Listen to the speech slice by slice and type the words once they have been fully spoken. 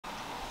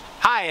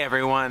Hi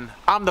everyone,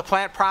 I'm the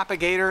plant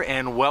propagator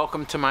and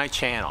welcome to my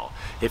channel.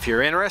 If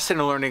you're interested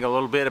in learning a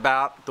little bit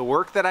about the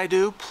work that I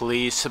do,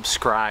 please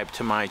subscribe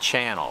to my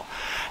channel.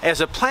 As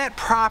a plant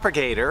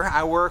propagator,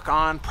 I work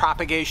on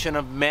propagation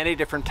of many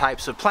different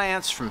types of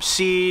plants, from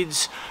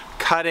seeds,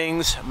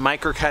 cuttings,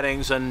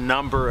 microcuttings, a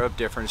number of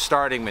different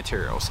starting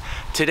materials.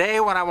 Today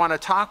what I want to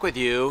talk with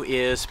you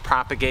is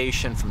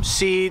propagation from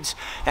seeds,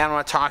 and I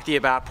want to talk to you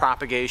about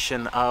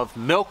propagation of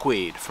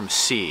milkweed from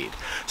seed.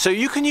 So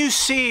you can use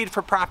seed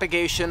for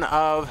propagation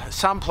of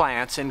some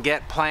plants and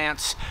get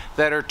plants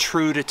that are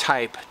true to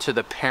type to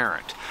the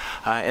parent.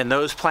 And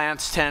those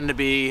plants tend to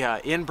be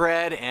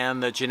inbred,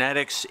 and the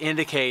genetics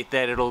indicate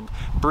that it'll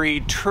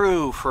breed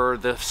true for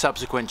the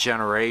subsequent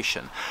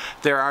generation.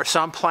 There are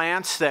some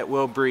plants that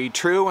will breed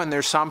true, and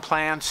there's some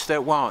plants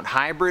that won't.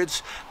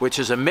 Hybrids, which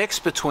is a mix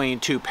between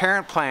two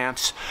parent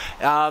plants,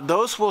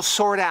 those will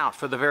sort out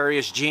for the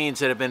various genes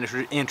that have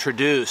been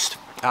introduced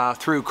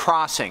through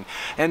crossing.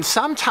 And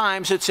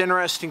sometimes it's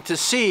interesting to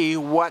see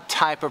what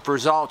type of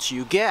results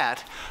you get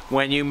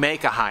when you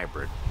make a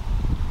hybrid,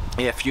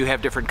 if you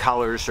have different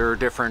colors or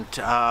different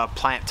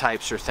plant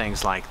types or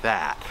things like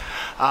that.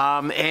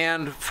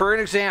 And for an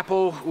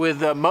example,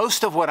 with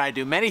most of what I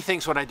do, many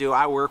things what I do,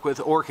 I work with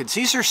orchids.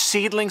 These are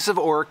seedlings of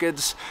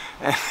orchids,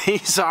 and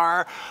these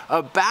are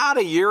about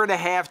 1.5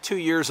 years, 2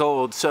 years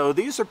old, so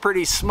these are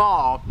pretty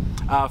small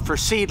for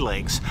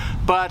seedlings.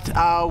 But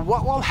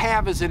what we'll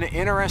have is an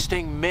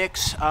interesting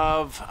mix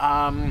of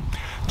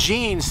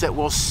genes that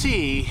we'll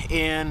see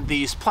in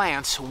these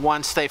plants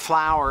once they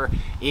flower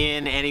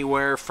in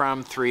anywhere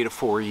from 3 to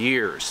 4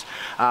 years.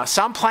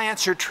 Some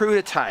plants are true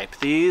to type.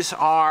 These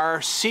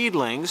are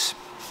seedlings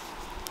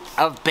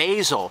of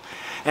basil,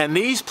 and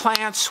these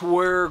plants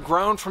were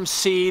grown from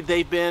seed.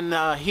 They've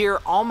been here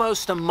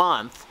almost a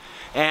month,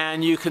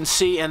 and you can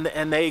see, and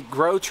they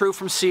grow true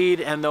from seed,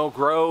 and they'll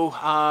grow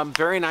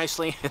very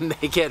nicely, and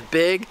they get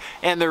big,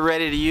 and they're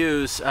ready to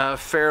use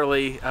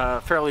fairly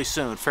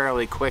soon,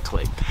 fairly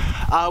quickly.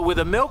 With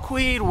a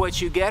milkweed,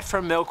 what you get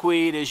from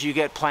milkweed is you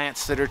get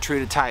plants that are true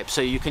to type.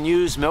 So you can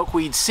use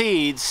milkweed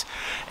seeds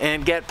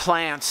and get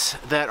plants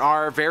that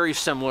are very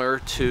similar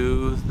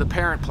to the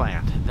parent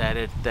plant that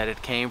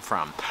it came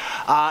from.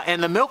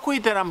 And the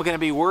milkweed that I'm going to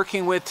be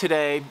working with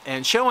today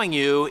and showing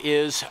you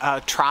is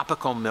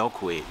tropical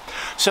milkweed.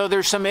 So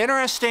there's some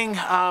interesting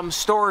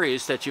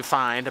stories that you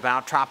find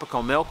about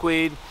tropical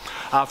milkweed.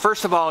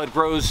 First of all, it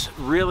grows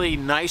really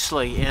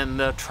nicely in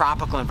the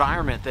tropical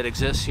environment that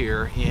exists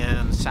here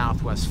in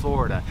Southwest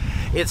Florida.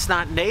 It's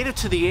not native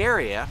to the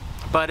area,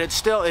 but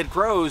it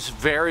grows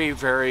very,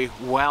 very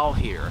well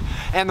here.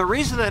 And the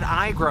reason that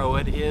I grow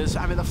it is,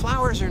 I mean, the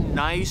flowers are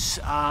nice.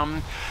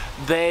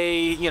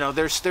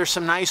 There's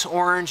some nice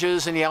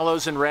oranges and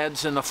yellows and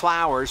reds in the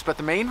flowers, but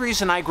the main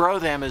reason I grow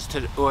them is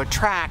to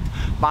attract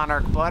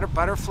monarch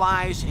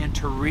butterflies and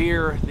to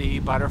rear the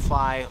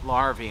butterfly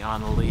larvae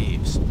on the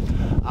leaves.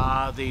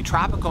 The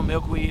tropical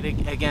milkweed,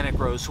 again, it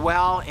grows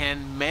well.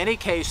 In many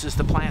cases,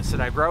 the plants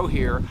that I grow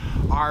here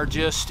are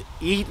just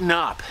eaten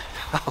up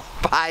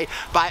by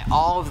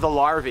all of the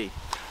larvae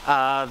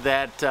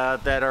that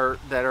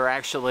are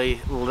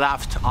actually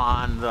left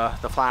on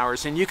the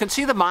flowers. And you can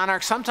see the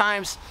monarchs,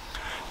 sometimes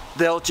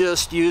they'll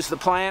just use the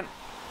plant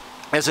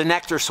as a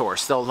nectar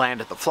source. They'll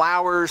land at the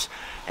flowers,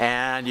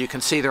 and you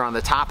can see they're on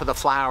the top of the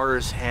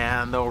flowers,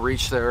 and they'll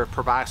reach their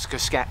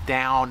proboscis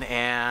down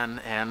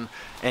and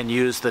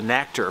use the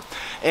nectar.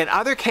 In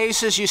other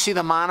cases, you see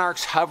the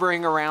monarchs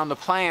hovering around the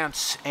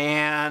plants,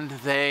 and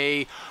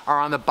they are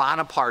on the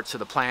bottom parts of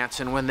the plants,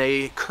 and when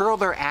they curl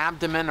their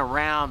abdomen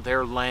around,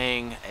 they're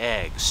laying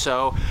eggs.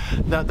 So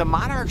the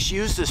monarchs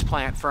use this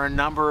plant for a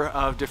number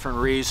of different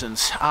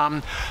reasons.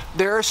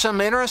 There are some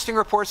interesting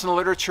reports in the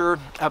literature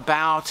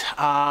about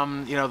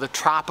the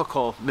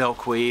tropical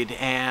milkweed,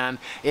 and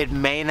it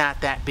may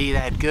not be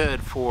that good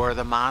for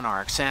the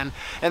monarchs. And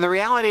the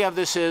reality of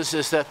this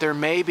is that there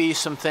may be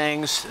some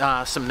things,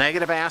 some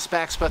negative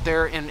aspects, but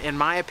in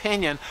my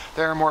opinion,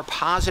 there are more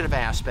positive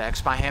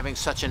aspects by having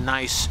such a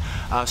nice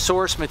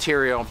source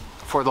material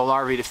for the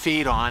larvae to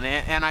feed on.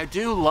 And I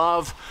do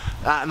love,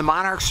 the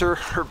monarchs are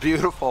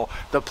beautiful.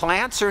 The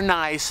plants are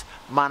nice.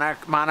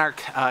 Monarch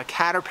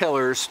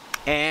caterpillars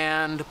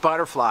and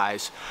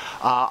butterflies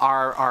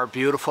are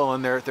beautiful,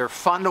 and they're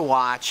fun to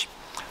watch.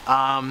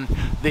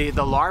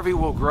 The larvae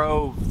will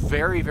grow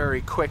very,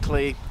 very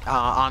quickly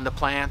on the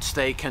plants.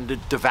 They can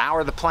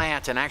devour the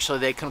plant, and actually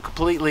they can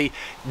completely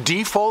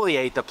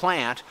defoliate the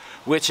plant,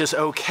 which is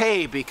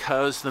okay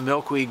because the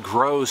milkweed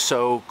grows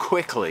so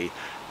quickly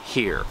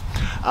here.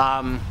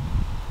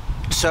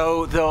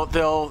 So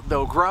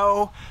they'll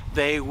grow.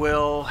 They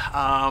will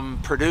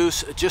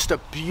produce just a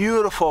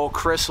beautiful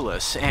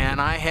chrysalis,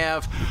 and I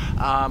have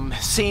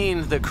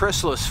seen the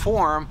chrysalis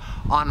form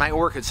on my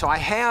orchids. So I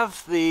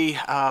have the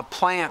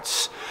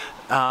plants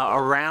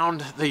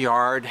around the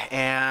yard,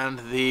 and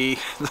the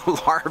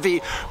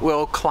larvae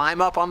will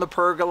climb up on the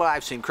pergola.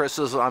 I've seen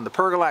chrysalis on the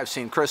pergola. I've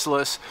seen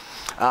chrysalis,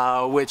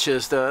 which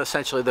is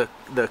essentially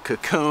the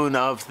cocoon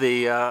of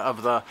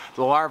the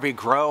larvae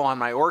grow on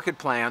my orchid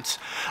plants.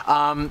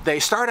 They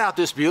start out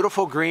this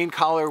beautiful green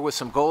color with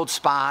some gold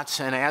spots,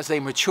 and as they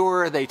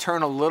mature, they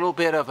turn a little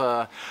bit of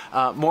a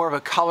more of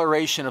a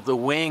coloration of the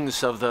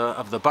wings of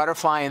the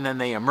butterfly, and then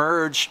they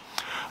emerge.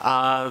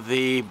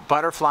 The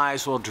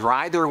butterflies will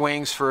dry their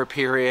wings for a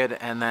period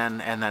and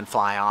then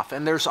fly off.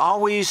 And there's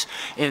always,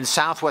 in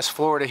Southwest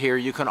Florida here,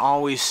 you can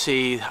always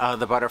see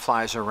the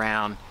butterflies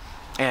around,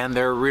 and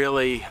they're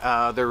really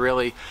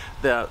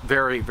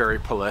very, very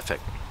prolific.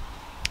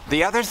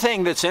 The other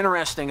thing that's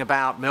interesting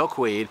about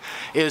milkweed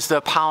is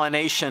the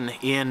pollination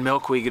in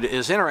milkweed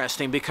is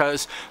interesting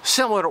because,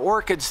 similar to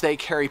orchids, they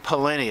carry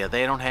pollinia.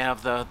 They don't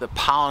have the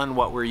pollen,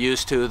 what we're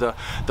used to,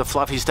 the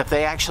fluffy stuff.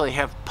 They actually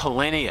have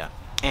pollinia.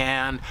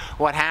 And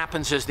what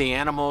happens is the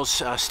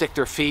animals stick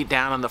their feet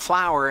down on the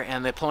flower,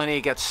 and the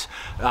pollinia gets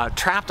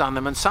trapped on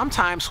them. And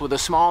sometimes with the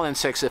small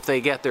insects, if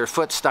they get their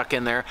foot stuck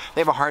in there,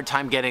 they have a hard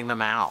time getting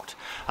them out.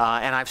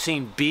 And I've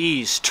seen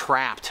bees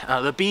trapped.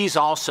 The bees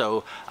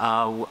also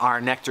are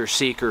nectar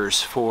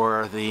seekers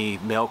for the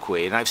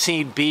milkweed. And I've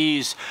seen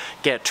bees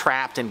get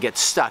trapped and get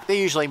stuck.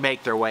 They usually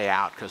make their way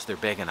out because they're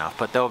big enough,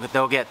 but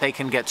they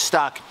can get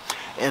stuck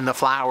in the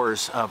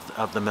flowers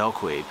of the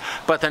milkweed.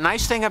 But the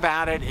nice thing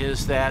about it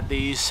is that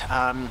these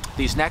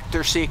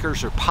nectar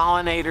seekers are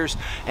pollinators,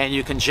 and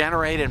you can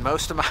generate, and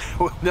most of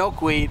my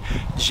milkweed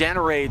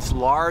generates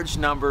large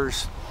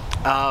numbers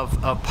of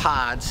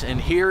pods.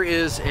 And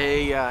here's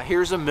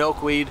a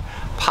milkweed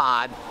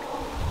pod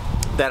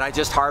that I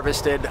just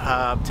harvested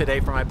today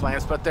for my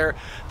plants, but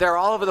they're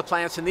all over the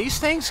plants, and these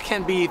things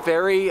can be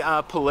very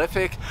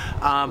prolific.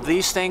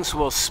 These things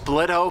will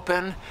split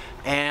open,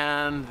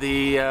 and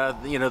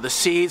the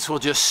seeds will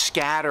just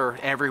scatter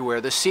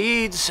everywhere. The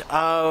seeds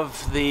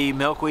of the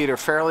milkweed are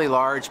fairly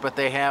large, but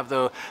they have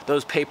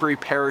those papery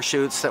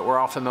parachutes that we're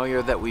all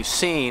familiar, that we've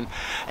seen,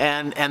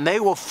 and they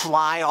will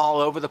fly all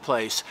over the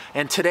place.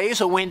 And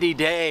today's a windy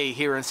day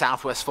here in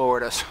Southwest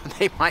Florida, so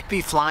they might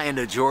be flying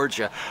to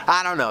Georgia.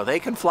 I don't know. They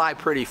can fly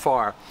pretty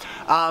far.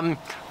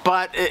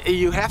 But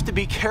you have to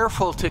be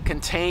careful to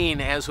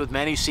contain, as with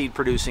many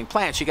seed-producing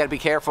plants. You got to be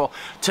careful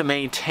to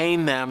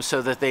maintain them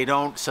so that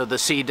so the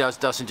seed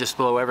doesn't just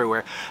blow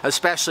everywhere.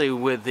 Especially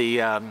with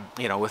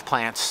with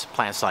plants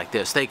like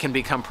this, they can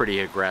become pretty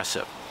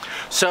aggressive.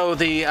 So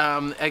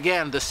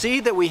again, the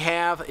seed that we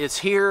have, it's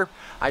here.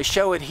 I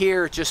show it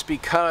here just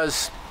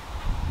because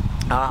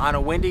on a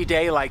windy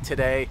day like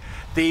today,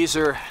 these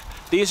are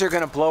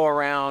going to blow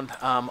around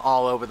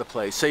all over the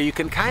place. So you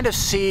can kind of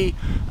see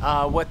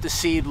what the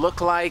seed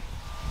look like,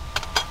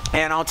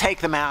 and I'll take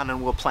them out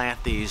and we'll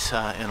plant these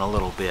in a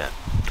little bit.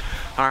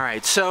 All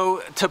right,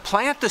 so to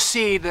plant the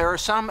seed, there are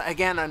some,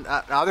 again,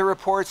 other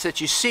reports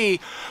that you see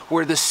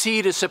where the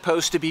seed is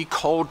supposed to be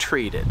cold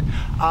treated.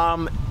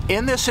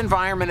 In this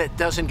environment, it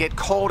doesn't get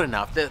cold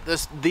enough.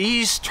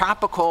 These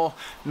tropical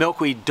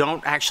milkweed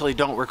don't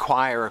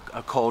require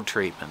a cold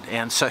treatment,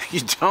 and so you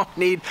don't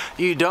need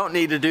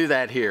to do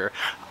that here.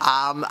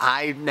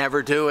 I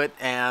never do it,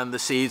 and the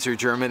seeds are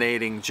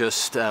germinating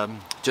just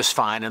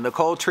fine. And the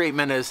cold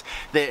treatment is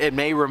that it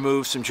may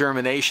remove some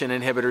germination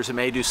inhibitors. It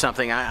may do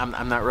something.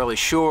 I'm not really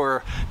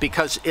sure,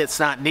 because it's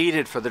not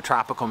needed for the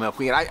tropical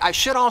milkweed. I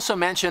should also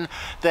mention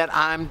that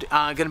I'm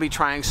going to be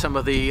trying some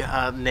of the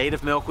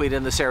native milkweed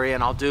in this area,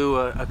 and I'll do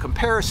a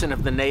comparison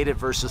of the native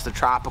versus the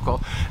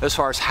tropical as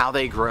far as how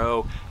they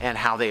grow and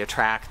how they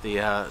attract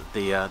the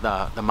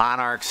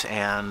monarchs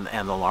and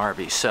the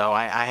larvae. So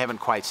I haven't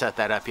quite set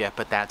that up yet,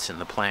 but that's in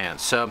the plan.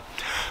 So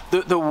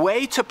the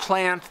way to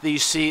plant the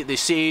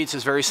seeds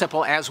is very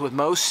simple, as with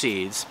most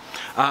seeds.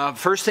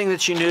 First thing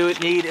that you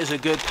need is a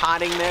good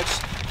potting mix,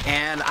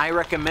 and I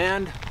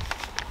recommend,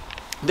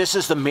 this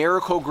is the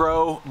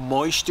Miracle-Gro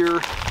moisture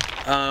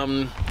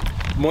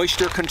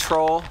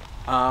control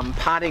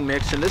potting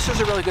mix, and this is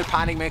a really good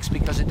potting mix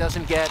because it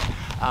doesn't get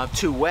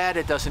too wet,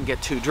 it doesn't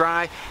get too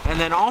dry. And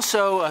then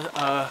also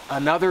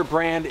another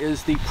brand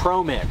is the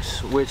Pro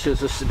Mix, which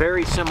is a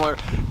very similar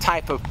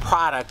type of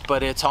product,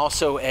 but it's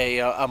also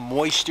a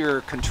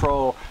moisture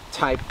control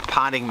type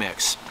potting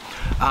mix.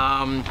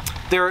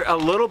 They're a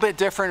little bit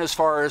different as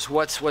far as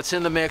what's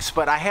in the mix,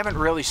 but I haven't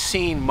really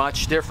seen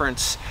much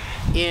difference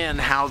in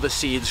how the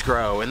seeds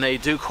grow, and they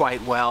do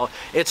quite well.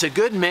 It's a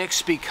good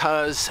mix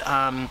because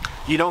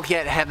you don't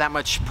have that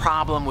much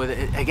problem with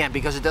it, again,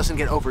 because it doesn't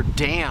get over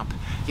damp.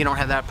 You don't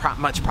have that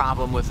much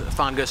problem with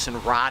fungus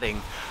and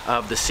rotting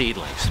of the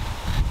seedlings.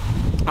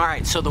 All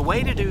right, so the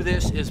way to do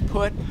this is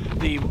put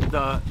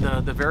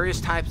the various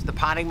types, the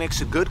potting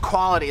mix, a good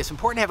quality. It's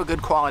important to have a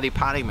good quality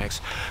potting mix.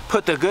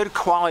 Put the good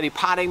quality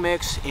potting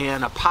mix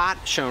in a pot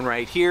shown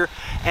right here.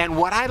 And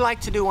what I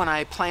like to do when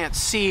I plant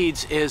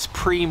seeds is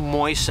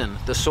pre-moisten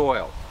the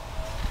soil.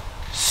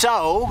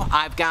 So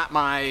I've got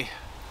my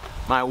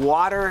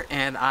water,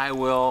 and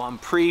I'm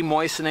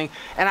pre-moistening,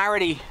 and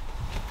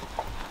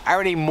I I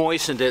already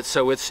moistened it,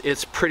 so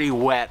it's pretty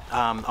wet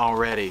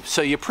already.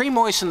 So you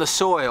pre-moisten the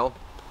soil,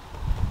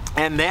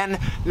 and then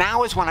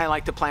now is when I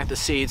like to plant the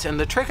seeds. And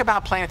the trick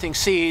about planting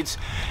seeds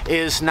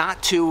is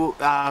not to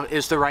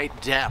is the right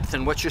depth.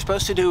 And what you're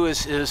supposed to do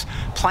is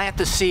plant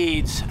the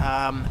seeds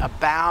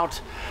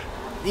about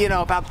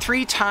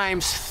 3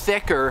 times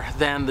thicker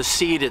than the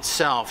seed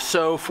itself.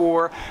 So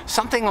for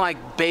something like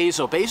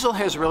basil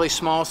has really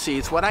small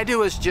seeds. What I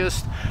do is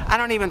I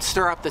don't even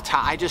stir up the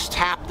top. I just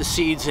tap the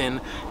seeds in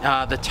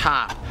the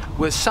top.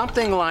 With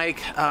something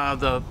like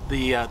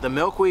the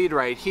milkweed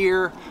right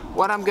here,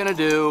 what I'm gonna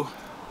do,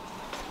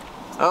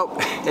 oh,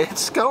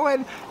 it's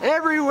going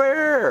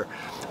everywhere.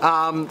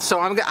 So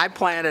I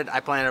planted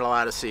a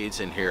lot of seeds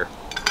in here.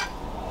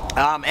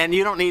 And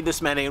you don't need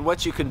this many, and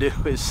what you can do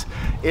is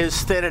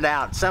thin it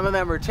out. Some of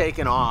them are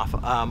taken off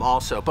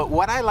also. But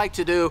what I like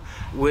to do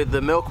with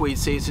the milkweed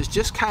seeds is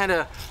just kind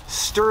of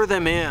stir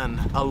them in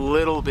a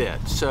little bit.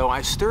 So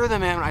I stir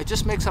them in, I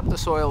just mix up the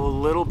soil a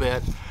little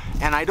bit,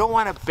 and I don't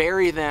want to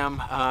bury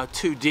them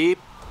too deep.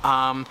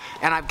 And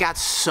I've got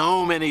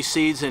so many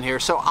seeds in here,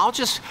 so I'll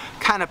just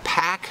kind of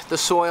pack the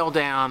soil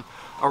down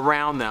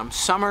around them.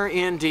 Some are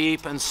in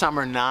deep and some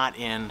are not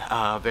in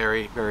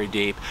very, very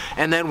deep.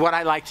 And then what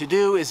I like to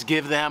do is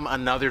give them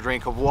another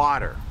drink of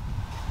water.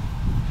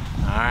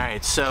 All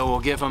right, so we'll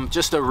give them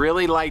just a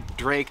really light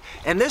drink,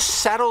 and this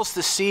settles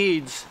the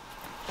seeds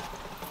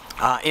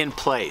in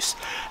place.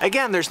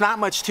 Again, there's not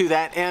much to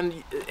that,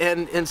 and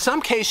in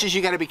some cases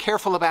you got to be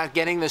careful about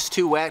getting this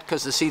too wet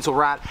because the seeds will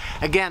rot.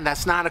 Again,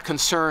 that's not a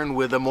concern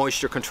with the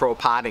moisture control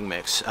potting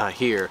mix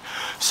here.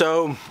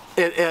 So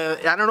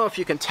I don't know if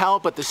you can tell,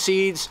 but the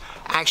seeds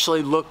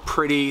actually look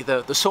pretty,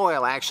 the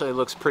soil actually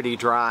looks pretty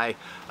dry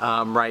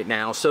right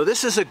now. So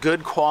this is a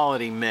good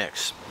quality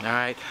mix, all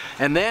right?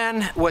 And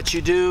then what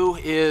you do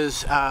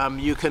is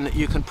you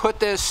can put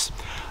this,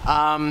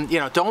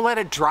 don't let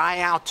it dry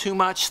out too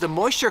much. The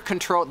moisture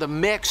control, the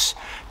mix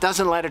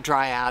doesn't let it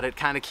dry out. It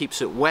kind of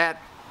keeps it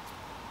wet.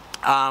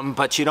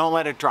 But you don't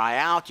let it dry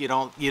out. You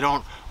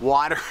don't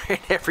water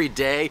it every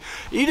day.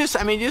 You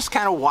just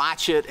kind of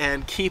watch it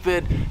and keep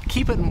it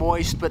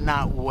moist but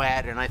not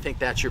wet. And I think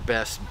that's your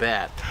best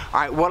bet.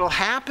 All right, what'll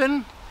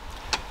happen?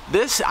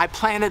 I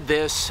planted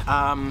this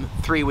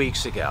 3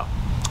 weeks ago.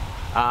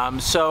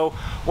 So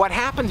what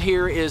happened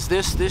here is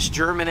this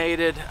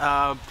germinated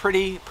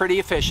pretty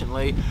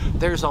efficiently.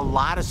 There's a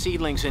lot of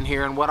seedlings in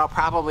here, and what I'll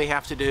probably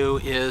have to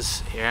do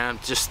is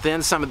just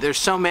thin some. There's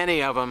so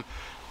many of them.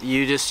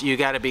 You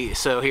got to be,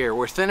 so here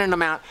we're thinning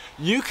them out.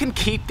 You can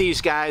keep these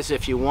guys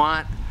if you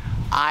want.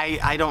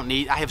 I don't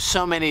need, I have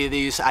so many of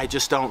these, I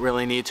just don't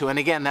really need to. And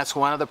again, that's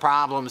one of the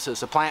problems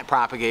as a plant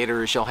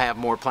propagator, is you'll have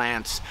more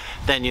plants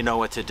than you know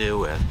what to do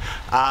with.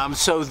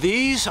 So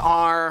these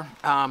are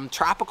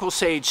tropical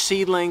sage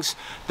seedlings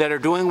that are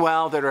doing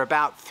well, that are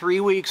about 3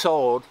 weeks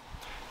old.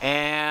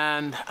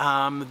 And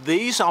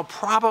these I'll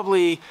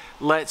probably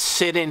let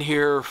sit in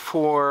here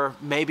for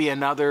maybe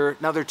another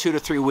 2 to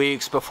 3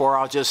 weeks before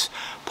I'll just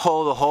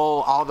pull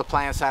all the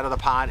plants out of the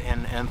pot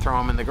and throw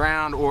them in the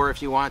ground. Or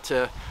if you want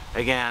to,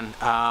 again,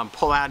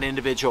 pull out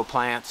individual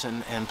plants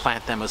and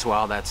plant them as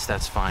well,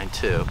 that's fine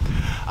too.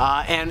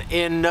 And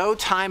in no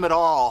time at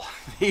all,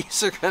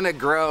 these are going to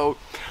grow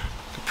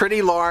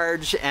pretty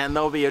large, and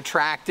they'll be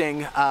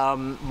attracting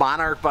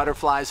monarch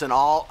butterflies and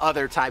all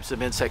other types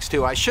of insects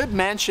too. I should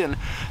mention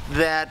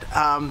that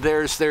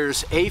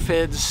there's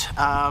aphids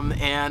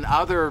and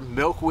other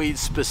milkweed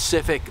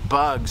specific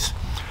bugs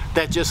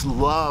that just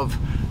love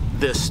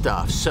this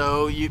stuff.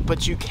 So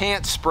but you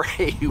can't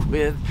spray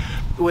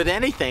with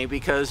anything,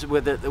 because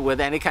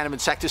with any kind of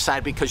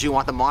insecticide, because you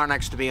want the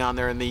monarchs to be on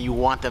there and then you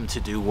want them to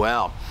do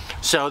well.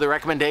 So the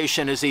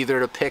recommendation is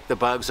either to pick the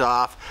bugs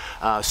off,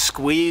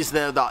 squeeze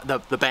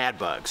the bad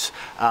bugs,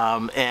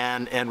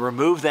 and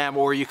remove them,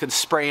 or you can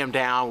spray them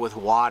down with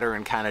water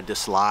and kind of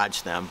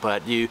dislodge them.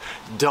 But you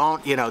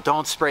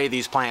don't spray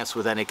these plants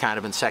with any kind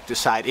of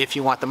insecticide if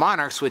you want the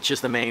monarchs, which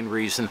is the main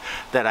reason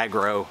that I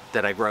grow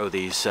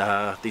these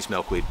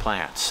milkweed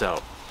plants.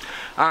 So,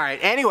 all right.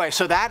 Anyway,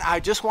 so that I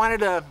just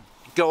wanted to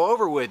go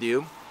over with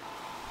you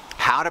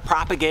how to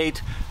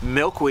propagate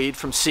milkweed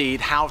from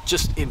seed, how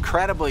just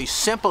incredibly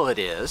simple it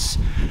is,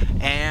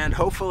 and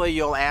hopefully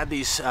you'll add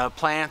these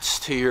plants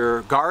to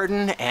your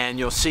garden and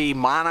you'll see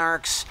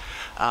monarchs,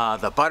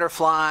 the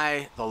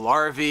butterfly, the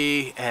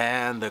larvae,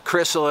 and the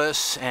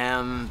chrysalis,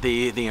 and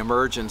the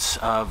emergence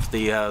of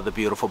the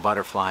beautiful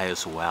butterfly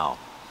as well.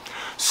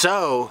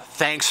 So,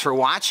 thanks for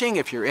watching.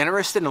 If you're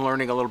interested in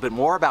learning a little bit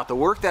more about the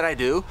work that I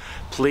do,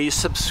 please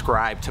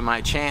subscribe to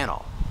my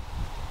channel.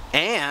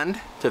 And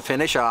to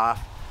finish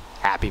off,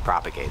 happy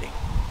propagating.